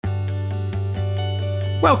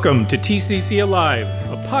Welcome to TCC Alive,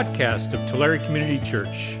 a podcast of Tulare Community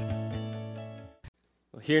Church.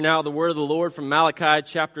 Hear now the word of the Lord from Malachi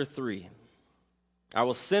chapter 3. I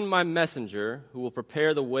will send my messenger who will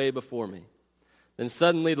prepare the way before me. Then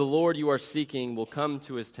suddenly the Lord you are seeking will come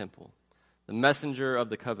to his temple. The messenger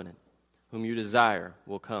of the covenant, whom you desire,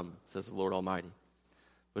 will come, says the Lord Almighty.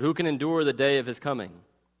 But who can endure the day of his coming?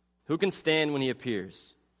 Who can stand when he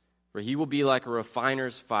appears? For he will be like a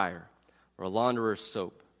refiner's fire, or a launderer's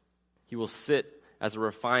soap. He will sit as a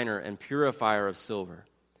refiner and purifier of silver.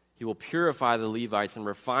 He will purify the Levites and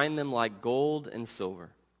refine them like gold and silver.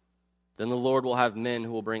 Then the Lord will have men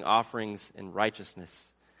who will bring offerings in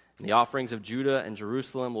righteousness. And the offerings of Judah and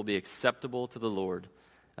Jerusalem will be acceptable to the Lord,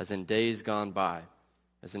 as in days gone by,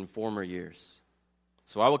 as in former years.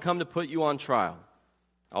 So I will come to put you on trial.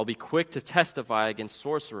 I will be quick to testify against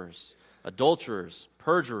sorcerers, adulterers,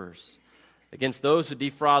 perjurers, against those who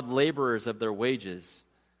defraud laborers of their wages,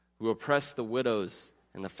 who oppress the widows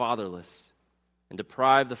and the fatherless, and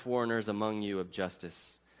deprive the foreigners among you of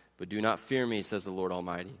justice. But do not fear me, says the Lord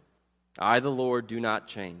Almighty. I, the Lord, do not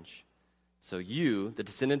change. So you, the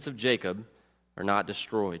descendants of Jacob, are not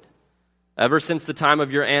destroyed. Ever since the time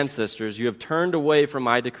of your ancestors, you have turned away from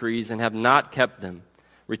my decrees and have not kept them.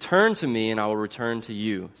 Return to me, and I will return to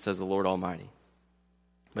you, says the Lord Almighty.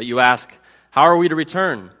 But you ask, how are we to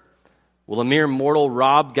return? Will a mere mortal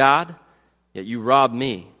rob God? Yet you rob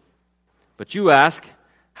me. But you ask,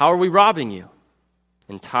 how are we robbing you?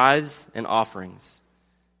 In tithes and offerings.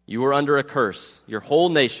 You are under a curse, your whole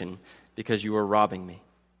nation, because you are robbing me.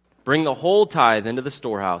 Bring the whole tithe into the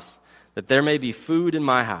storehouse, that there may be food in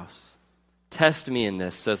my house. Test me in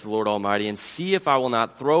this, says the Lord Almighty, and see if I will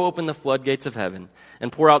not throw open the floodgates of heaven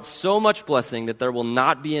and pour out so much blessing that there will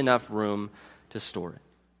not be enough room to store it.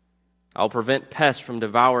 I will prevent pests from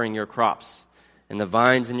devouring your crops, and the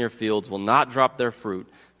vines in your fields will not drop their fruit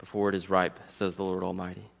before it is ripe, says the Lord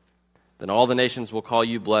Almighty. Then all the nations will call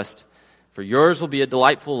you blessed, for yours will be a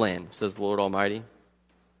delightful land, says the Lord Almighty.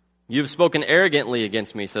 You have spoken arrogantly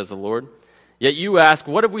against me, says the Lord. Yet you ask,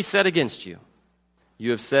 what have we said against you?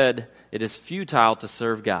 You have said, it is futile to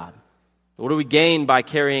serve God. What do we gain by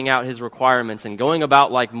carrying out his requirements and going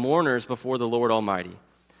about like mourners before the Lord Almighty?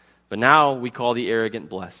 But now we call the arrogant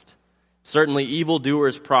blessed. Certainly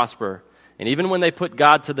evildoers prosper, and even when they put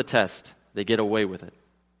God to the test, they get away with it.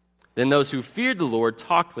 Then those who feared the Lord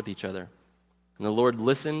talked with each other, and the Lord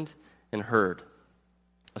listened and heard.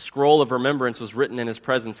 A scroll of remembrance was written in his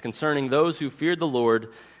presence concerning those who feared the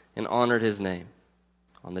Lord and honored his name.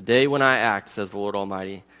 On the day when I act, says the Lord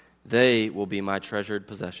Almighty, they will be my treasured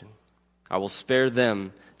possession. I will spare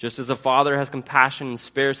them, just as a father has compassion and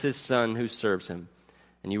spares his son who serves him.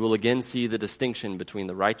 And you will again see the distinction between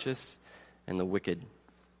the righteous and the wicked,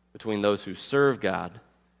 between those who serve God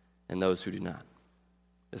and those who do not.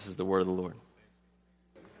 This is the word of the Lord.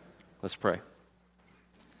 Let's pray.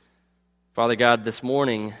 Father God, this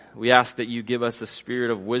morning we ask that you give us a spirit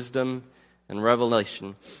of wisdom and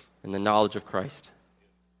revelation in the knowledge of Christ,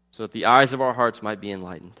 so that the eyes of our hearts might be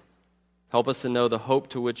enlightened. Help us to know the hope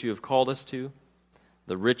to which you have called us to,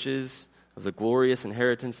 the riches of the glorious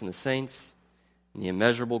inheritance in the saints, and the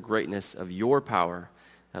immeasurable greatness of your power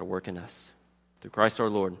at work in us. Through Christ our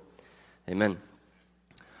Lord. Amen.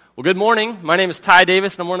 Well, good morning. My name is Ty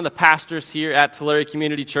Davis, and I'm one of the pastors here at Tulare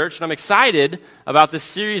Community Church, and I'm excited about this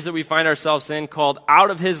series that we find ourselves in called Out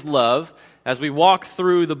of His Love, as we walk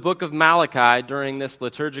through the book of Malachi during this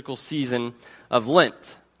liturgical season of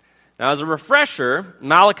Lent. Now, as a refresher,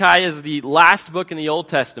 Malachi is the last book in the Old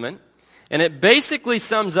Testament, and it basically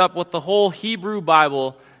sums up what the whole Hebrew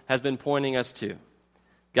Bible has been pointing us to.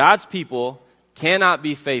 God's people cannot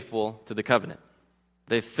be faithful to the covenant.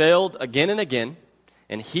 They've failed again and again,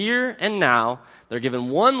 and here and now, they're given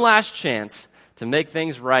one last chance to make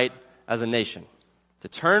things right as a nation, to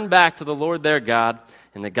turn back to the Lord their God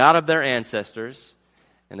and the God of their ancestors,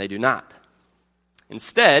 and they do not.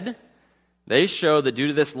 Instead, they show that due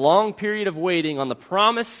to this long period of waiting on the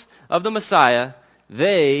promise of the Messiah,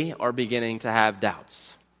 they are beginning to have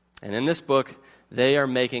doubts. And in this book, they are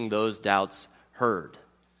making those doubts heard.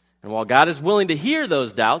 And while God is willing to hear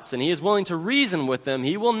those doubts and he is willing to reason with them,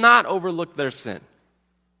 he will not overlook their sin.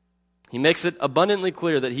 He makes it abundantly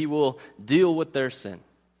clear that he will deal with their sin.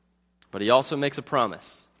 But he also makes a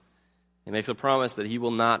promise. He makes a promise that he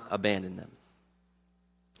will not abandon them.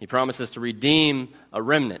 He promises to redeem a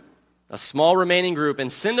remnant, a small remaining group,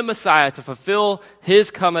 and send a Messiah to fulfill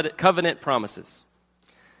his covenant promises.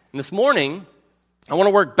 And this morning, I want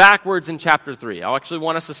to work backwards in chapter 3. I actually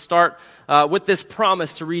want us to start with this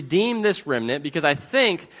promise to redeem this remnant, because I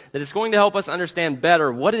think that it's going to help us understand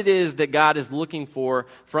better what it is that God is looking for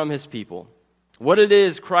from his people. what it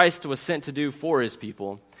is Christ was sent to do for his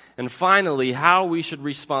people, and finally, how we should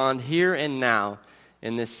respond here and now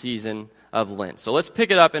in this season of Lent. So let's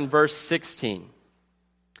pick it up in verse 16.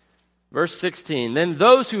 Verse 16, then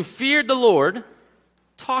those who feared the Lord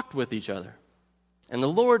talked with each other, and the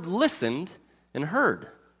Lord listened and heard.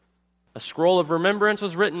 A scroll of remembrance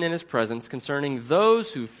was written in his presence concerning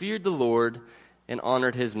those who feared the Lord and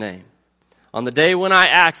honored his name. On the day when I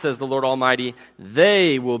act, says the Lord Almighty,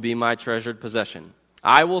 they will be my treasured possession.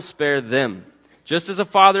 I will spare them, just as a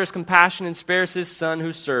father has compassion and spares his son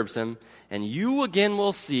who serves him. And you again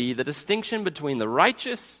will see the distinction between the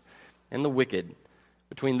righteous and the wicked,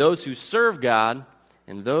 between those who serve God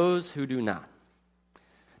and those who do not.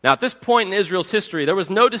 Now, at this point in Israel's history, there was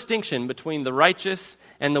no distinction between the righteous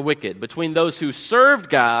and the wicked, between those who served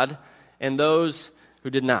God and those who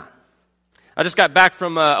did not. I just got back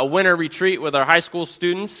from a winter retreat with our high school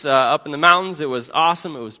students up in the mountains. It was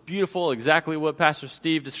awesome. It was beautiful, exactly what Pastor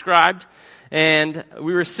Steve described. And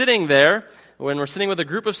we were sitting there when we're sitting with a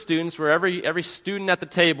group of students where every student at the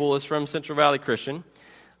table is from Central Valley Christian,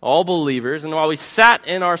 all believers. And while we sat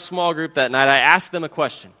in our small group that night, I asked them a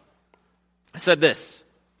question. I said this: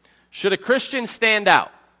 should a Christian stand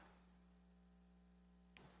out?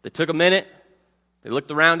 They took a minute, they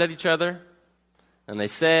looked around at each other, and they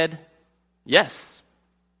said, yes.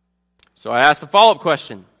 So I asked a follow-up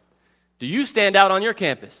question. Do you stand out on your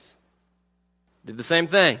campus? Did the same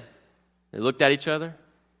thing. They looked at each other.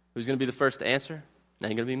 Who's going to be the first to answer? It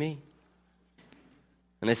ain't going to be me.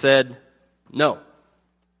 And they said, no.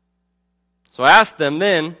 So I asked them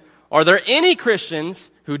then, are there any Christians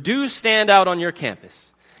who do stand out on your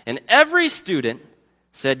campus? And every student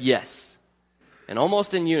said yes. And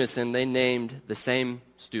almost in unison, they named the same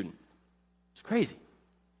student. It's crazy.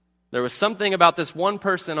 There was something about this one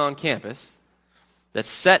person on campus that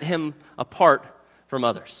set him apart from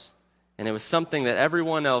others. And it was something that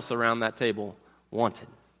everyone else around that table wanted.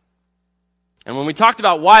 And when we talked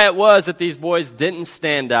about why it was that these boys didn't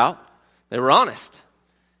stand out, they were honest.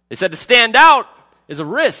 They said to stand out is a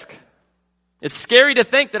risk. It's scary to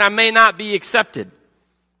think that I may not be accepted,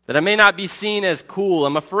 that I may not be seen as cool.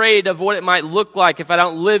 I'm afraid of what it might look like if I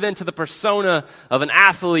don't live into the persona of an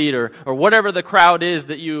athlete or whatever the crowd is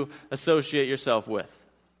that you associate yourself with.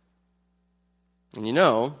 And you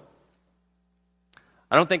know,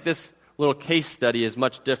 I don't think this little case study is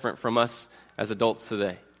much different from us as adults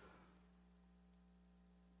today.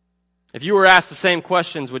 If you were asked the same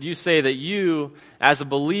questions, would you say that you, as a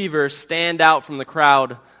believer, stand out from the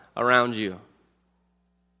crowd around you?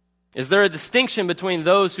 Is there a distinction between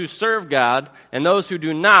those who serve God and those who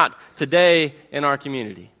do not today in our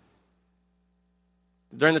community?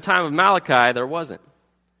 During the time of Malachi, there wasn't.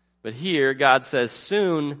 But here, God says,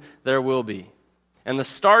 soon there will be. And the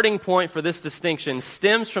starting point for this distinction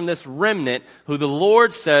stems from this remnant who the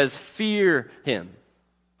Lord says, fear him.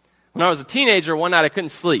 When I was a teenager, one night I couldn't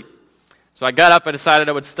sleep. So I got up, I decided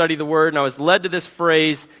I would study the Word, and I was led to this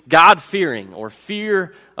phrase, God-fearing, or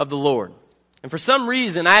fear of the Lord. And for some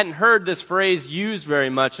reason, I hadn't heard this phrase used very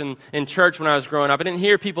much in church when I was growing up. I didn't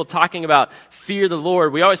hear people talking about fear the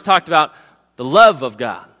Lord. We always talked about the love of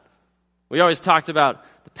God. We always talked about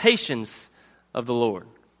the patience of the Lord.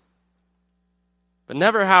 But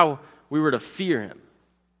never how we were to fear him.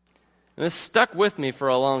 And this stuck with me for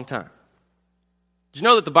a long time. Did you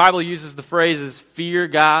know that the Bible uses the phrases fear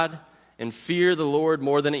God and fear the Lord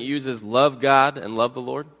more than it uses love God and love the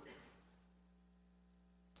Lord?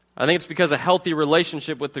 I think it's because a healthy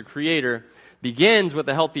relationship with the Creator begins with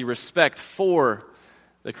a healthy respect for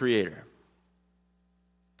the Creator.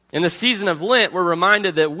 In the season of Lent, we're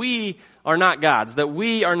reminded that we are not gods, that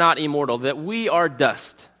we are not immortal, that we are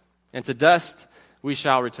dust, and to dust we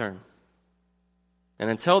shall return.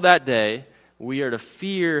 And until that day, we are to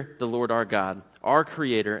fear the Lord our God, our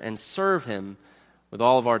Creator, and serve him with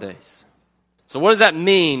all of our days. So what does that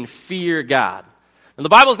mean, fear God? And the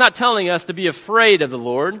Bible is not telling us to be afraid of the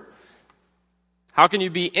Lord. How can you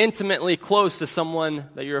be intimately close to someone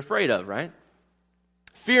that you're afraid of, right?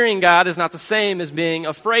 Fearing God is not the same as being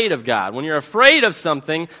afraid of God. When you're afraid of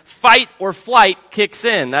something, fight or flight kicks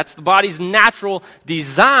in. That's the body's natural,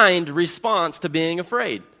 designed response to being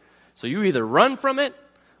afraid. So you either run from it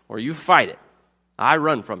or you fight it. I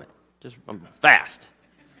run from it. I'm fast.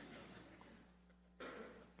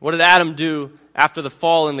 What did Adam do after the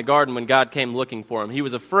fall in the garden when God came looking for him? He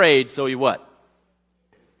was afraid, so he what?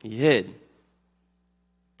 He hid.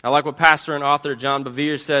 I like what pastor and author John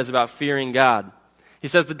Bevere says about fearing God. He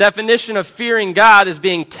says the definition of fearing God is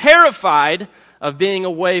being terrified of being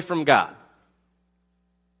away from God.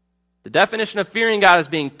 The definition of fearing God is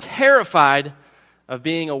being terrified of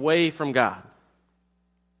being away from God.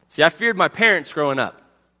 See, I feared my parents growing up.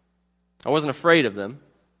 I wasn't afraid of them.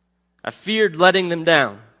 I feared letting them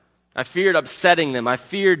down. I feared upsetting them. I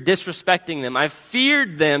feared disrespecting them. I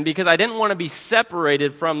feared them because I didn't want to be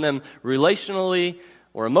separated from them relationally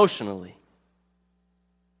or emotionally.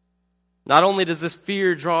 Not only does this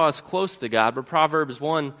fear draw us close to God, but Proverbs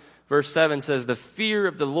 1 verse 7 says, the fear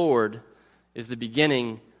of the Lord is the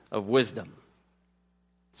beginning of wisdom.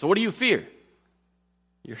 So what do you fear?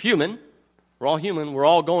 You're human. We're all human. We're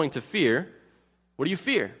all going to fear. What do you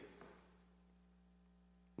fear?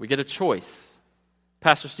 We get a choice.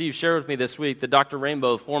 Pastor Steve shared with me this week that Dr.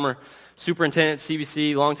 Rainbow, former superintendent at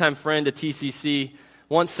CBC, longtime friend at TCC,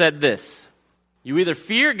 once said this: you either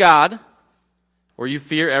fear God or you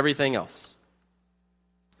fear everything else.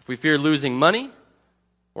 If we fear losing money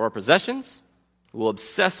or our possessions, we'll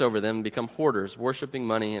obsess over them and become hoarders, worshiping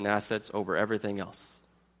money and assets over everything else.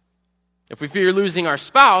 If we fear losing our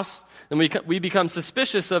spouse, then we become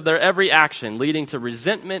suspicious of their every action, leading to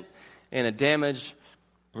resentment and a damaged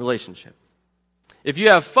relationship. If you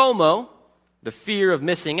have FOMO, the fear of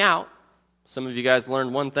missing out, some of you guys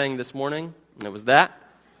learned one thing this morning, and it was that.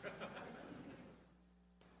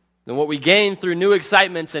 Then what we gain through new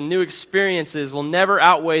excitements and new experiences will never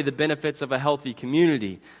outweigh the benefits of a healthy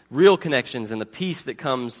community, real connections, and the peace that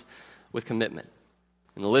comes with commitment.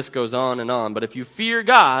 And the list goes on and on. But if you fear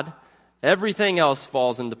God, everything else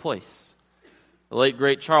falls into place. The late,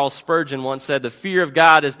 great Charles Spurgeon once said, the fear of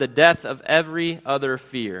God is the death of every other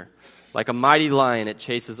fear. Like a mighty lion, it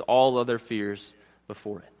chases all other fears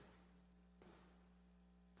before it.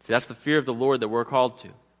 See, that's the fear of the Lord that we're called to.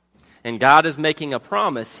 And God is making a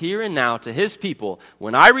promise here and now to His people.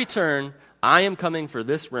 When I return, I am coming for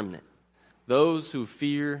this remnant, those who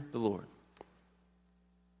fear the Lord.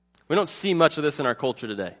 We don't see much of this in our culture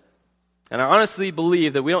today. And I honestly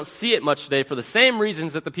believe that we don't see it much today for the same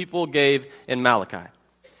reasons that the people gave in Malachi.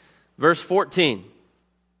 Verse 14,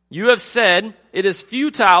 you have said it is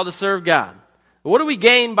futile to serve God. What do we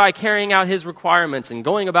gain by carrying out His requirements and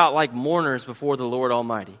going about like mourners before the Lord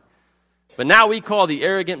Almighty? But now we call the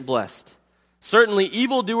arrogant blessed. Certainly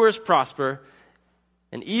evildoers prosper,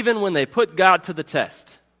 and even when they put God to the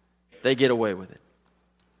test, they get away with it.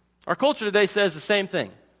 Our culture today says the same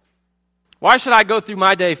thing. Why should I go through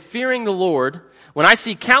my day fearing the Lord when I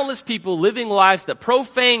see countless people living lives that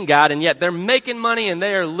profane God, and yet they're making money and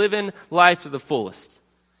they are living life to the fullest?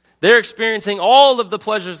 They're experiencing all of the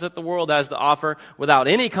pleasures that the world has to offer without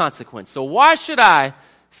any consequence. So why should I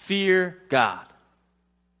fear God?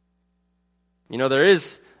 You know, there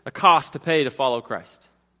is a cost to pay to follow Christ.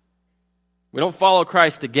 We don't follow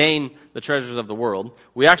Christ to gain the treasures of the world.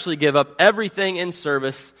 We actually give up everything in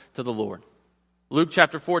service to the Lord. Luke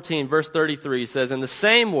chapter 14, verse 33 says, in the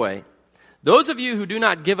same way, those of you who do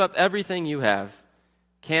not give up everything you have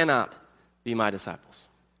cannot be my disciples.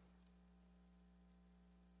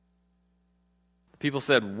 The people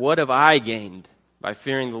said, what have I gained by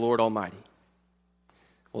fearing the Lord Almighty?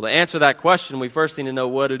 Well, to answer that question, we first need to know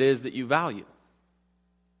what it is that you value.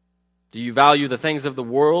 Do you value the things of the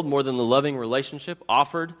world more than the loving relationship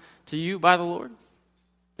offered to you by the Lord?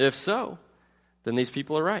 If so, then these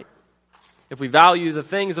people are right. If we value the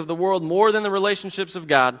things of the world more than the relationships of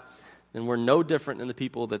God, then we're no different than the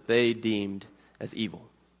people that they deemed as evil.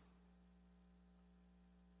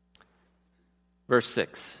 Verse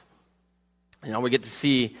 6. And now we get to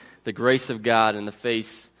see the grace of God in the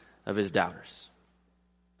face of His doubters.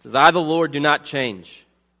 It says, I, the Lord, do not change.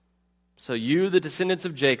 So you, the descendants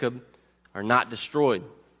of Jacob, are not destroyed.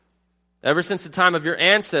 Ever since the time of your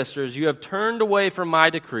ancestors, you have turned away from my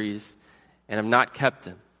decrees and have not kept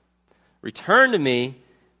them. Return to me,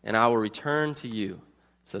 and I will return to you,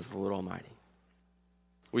 says the Lord Almighty.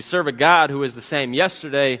 We serve a God who is the same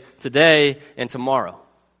yesterday, today, and tomorrow.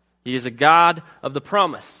 He is a God of the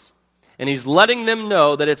promise. And He's letting them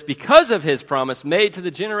know that it's because of His promise made to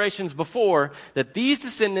the generations before that these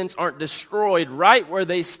descendants aren't destroyed right where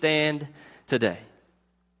they stand today.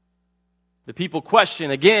 The people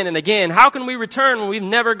question again and again, how can we return when we've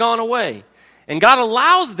never gone away? And God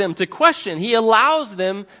allows them to question. He allows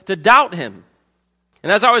them to doubt Him.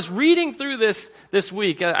 And as I was reading through this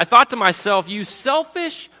week, I thought to myself, you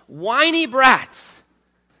selfish, whiny brats.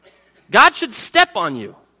 God should step on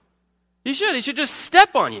you. He should. He should just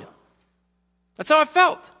step on you. That's how I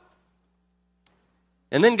felt.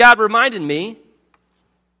 And then God reminded me,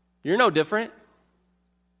 you're no different.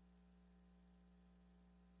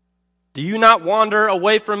 Do you not wander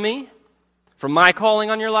away from me, from my calling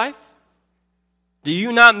on your life? Do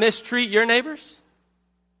you not mistreat your neighbors?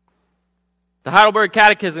 The Heidelberg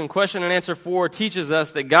Catechism, question and answer 4, teaches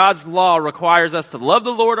us that God's law requires us to love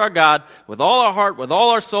the Lord our God with all our heart, with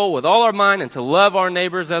all our soul, with all our mind, and to love our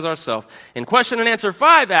neighbors as ourselves. And question and answer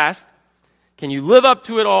 5 asks, can you live up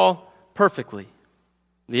to it all perfectly?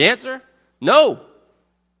 The answer? No.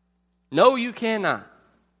 No, you cannot.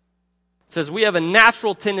 It says we have a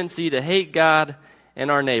natural tendency to hate God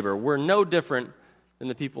and our neighbor. We're no different than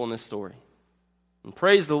the people in this story. And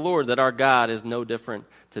praise the Lord that our God is no different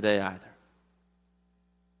today either.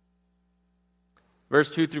 Verse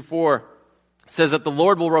 2 through 4 says that the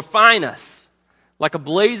Lord will refine us like a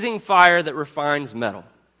blazing fire that refines metal,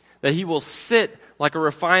 that he will sit like a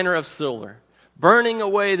refiner of silver, burning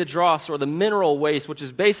away the dross or the mineral waste, which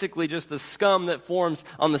is basically just the scum that forms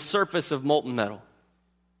on the surface of molten metal.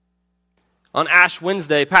 On Ash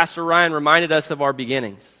Wednesday, Pastor Ryan reminded us of our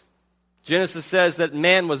beginnings. Genesis says that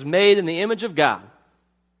man was made in the image of God,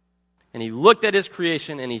 and he looked at his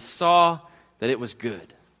creation and he saw that it was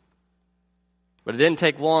good. But it didn't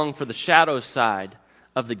take long for the shadow side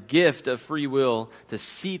of the gift of free will to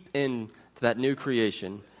seep into that new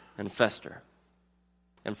creation and fester.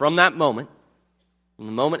 And from that moment, from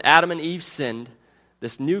the moment Adam and Eve sinned,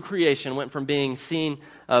 this new creation went from being seen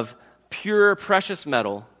of pure, precious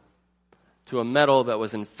metal to a metal that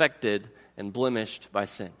was infected and blemished by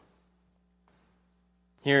sin.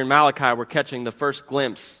 Here in Malachi, we're catching the first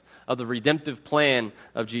glimpse of the redemptive plan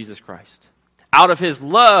of Jesus Christ. Out of his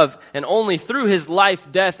love and only through his life,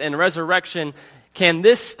 death, and resurrection can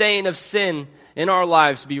this stain of sin in our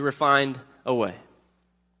lives be refined away.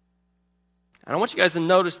 And I want you guys to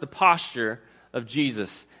notice the posture of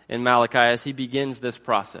Jesus in Malachi as he begins this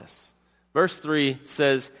process. Verse 3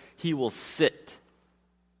 says, he will sit.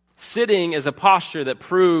 Sitting is a posture that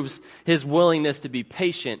proves his willingness to be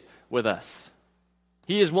patient with us.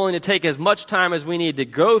 He is willing to take as much time as we need to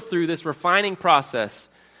go through this refining process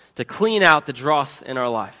to clean out the dross in our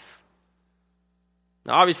life.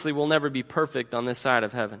 Now, obviously, we'll never be perfect on this side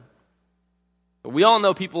of heaven. But we all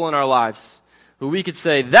know people in our lives who we could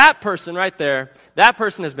say, that person right there, that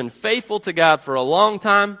person has been faithful to God for a long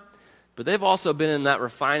time, but they've also been in that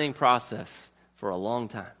refining process for a long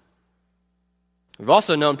time. We've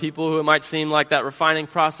also known people who it might seem like that refining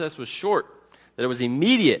process was short, that it was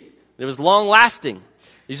immediate, that it was long-lasting.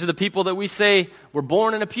 These are the people that we say were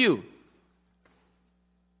born in a pew.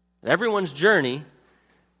 Everyone's journey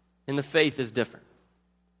in the faith is different.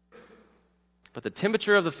 But the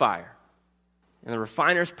temperature of the fire and the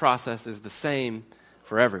refiner's process is the same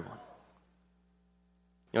for everyone.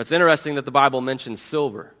 You know, it's interesting that the Bible mentions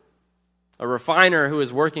silver. A refiner who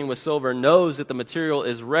is working with silver knows that the material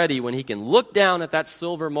is ready when he can look down at that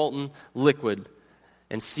silver molten liquid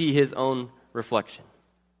and see his own reflection.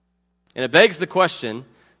 And it begs the question,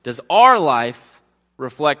 does our life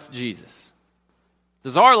reflect Jesus?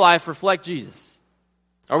 Does our life reflect Jesus?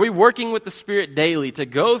 Are we working with the Spirit daily to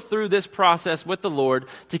go through this process with the Lord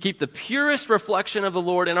to keep the purest reflection of the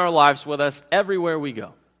Lord in our lives with us everywhere we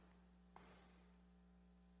go?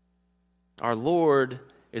 Our Lord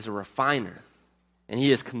is a refiner, and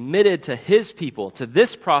he is committed to his people, to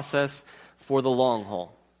this process for the long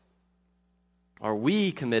haul. Are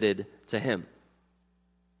we committed to him?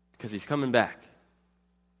 Because he's coming back.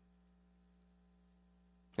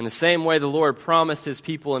 In the same way the Lord promised his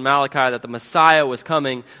people in Malachi that the Messiah was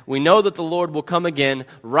coming, we know that the Lord will come again,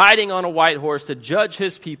 riding on a white horse to judge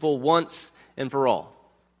his people once and for all.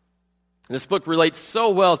 And this book relates so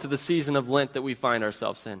well to the season of Lent that we find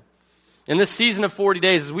ourselves in. In this season of 40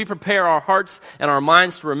 days, as we prepare our hearts and our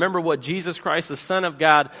minds to remember what Jesus Christ, the Son of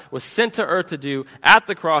God, was sent to earth to do at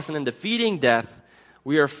the cross and in defeating death,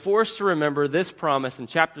 we are forced to remember this promise in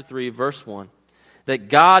chapter 3, verse 1. That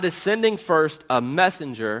God is sending first a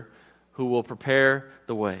messenger who will prepare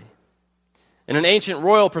the way. In an ancient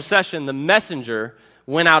royal procession, the messenger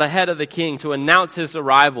went out ahead of the king to announce his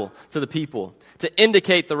arrival to the people, to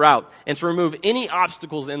indicate the route, and to remove any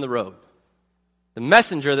obstacles in the road. The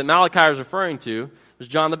messenger that Malachi is referring to was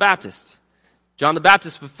John the Baptist. John the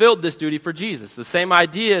Baptist fulfilled this duty for Jesus. The same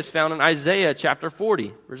idea is found in Isaiah chapter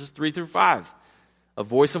 40, verses 3 through 5. A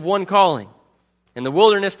voice of one calling, in the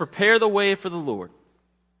wilderness, prepare the way for the Lord.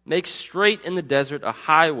 Make straight in the desert a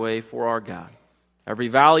highway for our God. Every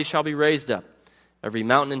valley shall be raised up, every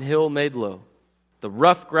mountain and hill made low. The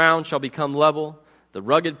rough ground shall become level, the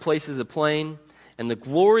rugged places a plain, and the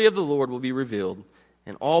glory of the Lord will be revealed,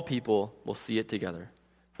 and all people will see it together.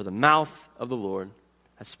 For the mouth of the Lord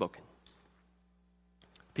has spoken.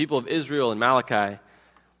 The people of Israel and Malachi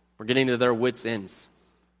were getting to their wits' ends.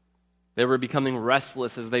 They were becoming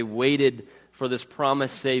restless as they waited for this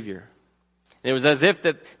promised Savior. And it was as if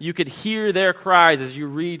that you could hear their cries as you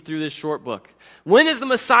read through this short book. When is the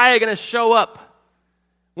Messiah going to show up?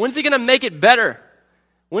 When's he going to make it better?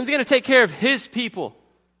 When's he going to take care of his people?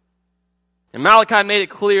 And Malachi made it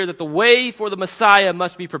clear that the way for the Messiah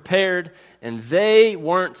must be prepared, and they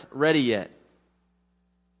weren't ready yet.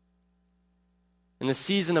 In the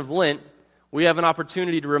season of Lent, we have an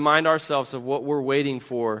opportunity to remind ourselves of what we're waiting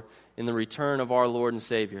for in the return of our Lord and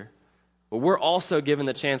Savior. But we're also given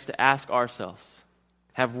the chance to ask ourselves,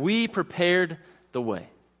 have we prepared the way?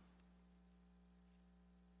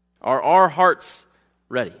 Are our hearts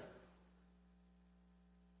ready?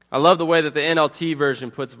 I love the way that the NLT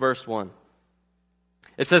version puts verse 1.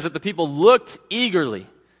 It says that the people looked eagerly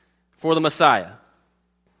for the Messiah.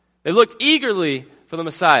 They looked eagerly for the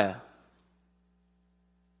Messiah.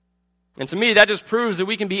 And to me, that just proves that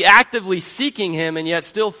we can be actively seeking him and yet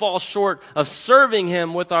still fall short of serving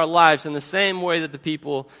him with our lives in the same way that the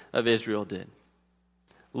people of Israel did.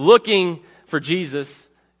 Looking for Jesus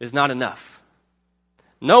is not enough.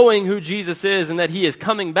 Knowing who Jesus is and that he is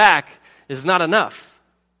coming back is not enough.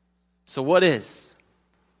 So what is?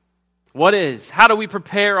 What is? How do we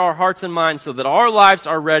prepare our hearts and minds so that our lives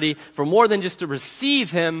are ready for more than just to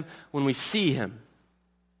receive him when we see him?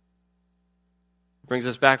 Brings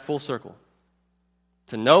us back full circle.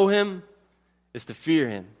 To know him is to fear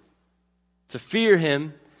him. To fear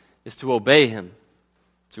him is to obey him.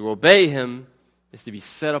 To obey him is to be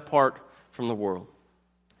set apart from the world.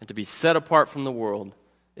 And to be set apart from the world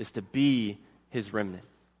is to be his remnant.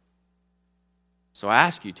 So I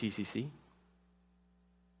ask you, TCC,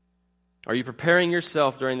 are you preparing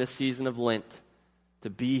yourself during this season of Lent to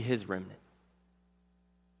be his remnant?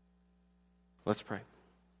 Let's pray.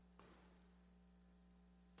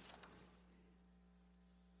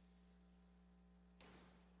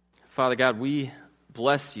 Father God, we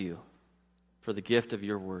bless you for the gift of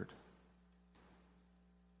your word.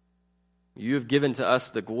 You have given to us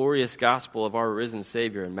the glorious gospel of our risen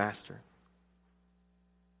Savior and Master.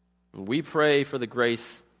 And we pray for the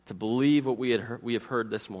grace to believe what we have heard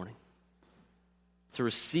this morning, to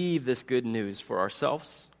receive this good news for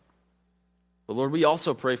ourselves. But Lord, we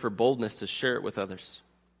also pray for boldness to share it with others.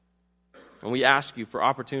 And we ask you for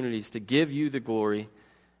opportunities to give you the glory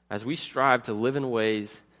as we strive to live in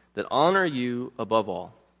ways that honor you above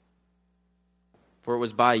all. For it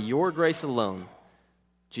was by your grace alone,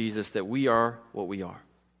 Jesus, that we are what we are.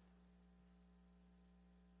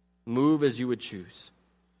 Move as you would choose.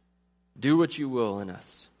 Do what you will in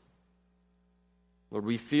us. Lord,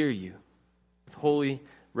 we fear you with holy,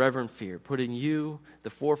 reverent fear, putting you the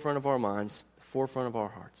forefront of our minds, the forefront of our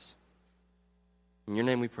hearts. In your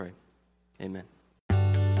name we pray. Amen.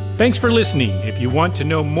 Thanks for listening. If you want to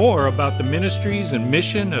know more about the ministries and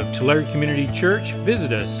mission of Tulare Community Church,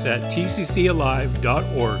 visit us at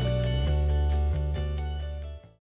tccalive.org.